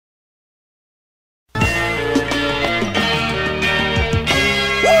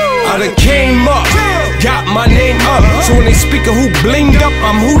I done came up, got my name up. So when they speak of who blinged up,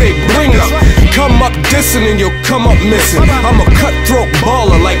 I'm who they bring up. Come up dissing and you'll come up missing. I'm a cutthroat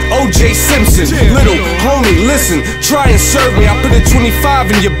baller like O.J. Simpson. Little homie, listen, try and serve me. I put a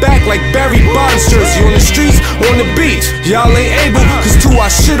 25 in your back like Barry Bonds jersey. On the streets, on the beach, y'all ain't able. Cause to I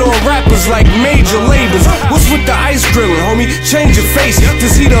shit on rappers like major labels. What's with the ice grilling, homie? Change your face.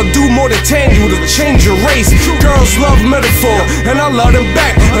 This heat'll do more than tan you to change your race. Girls love metaphor, and I love them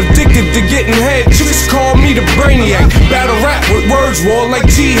back. Addicted to getting head, chicks call me the brainiac. Battle rap with words war like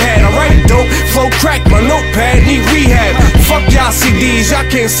jihad. I write dope, flow crack, my notepad need rehab. Fuck y'all CDs, y'all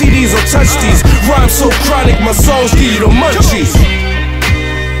can't see these or touch these. Rhyme so chronic, my songs give you the munchies.